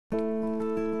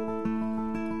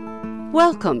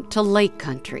Welcome to Lake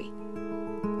Country.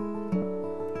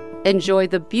 Enjoy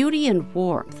the beauty and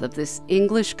warmth of this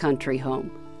English country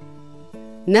home,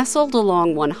 nestled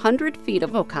along 100 feet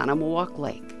of Oconomowoc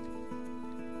Lake,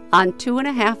 on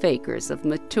 2.5 acres of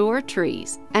mature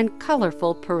trees and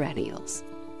colorful perennials.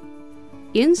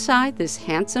 Inside this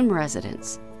handsome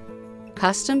residence,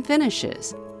 custom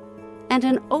finishes and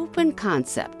an open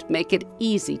concept make it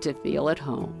easy to feel at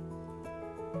home.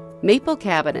 Maple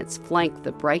cabinets flank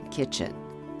the bright kitchen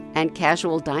and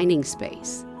casual dining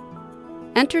space.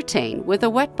 Entertain with a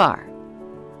wet bar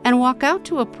and walk out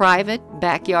to a private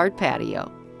backyard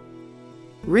patio.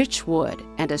 Rich wood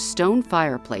and a stone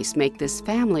fireplace make this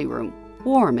family room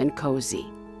warm and cozy.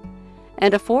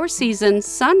 And a 4-season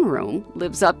sunroom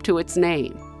lives up to its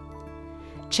name.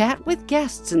 Chat with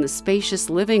guests in the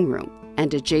spacious living room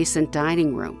and adjacent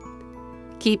dining room.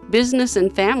 Keep business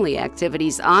and family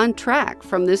activities on track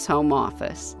from this home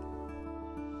office.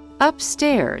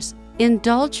 Upstairs,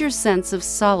 indulge your sense of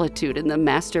solitude in the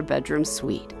master bedroom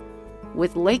suite,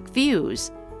 with lake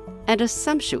views and a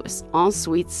sumptuous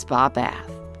ensuite spa bath.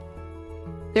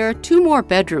 There are 2 more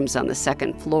bedrooms on the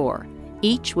 2nd floor,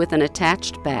 each with an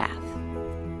attached bath.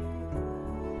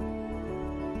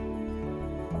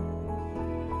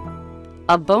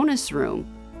 A bonus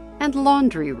room and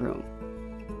laundry room.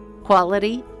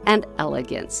 Quality and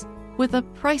elegance with a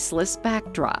priceless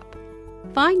backdrop.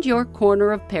 Find your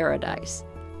corner of paradise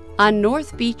on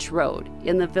North Beach Road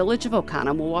in the village of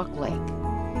Oconomowoc Lake.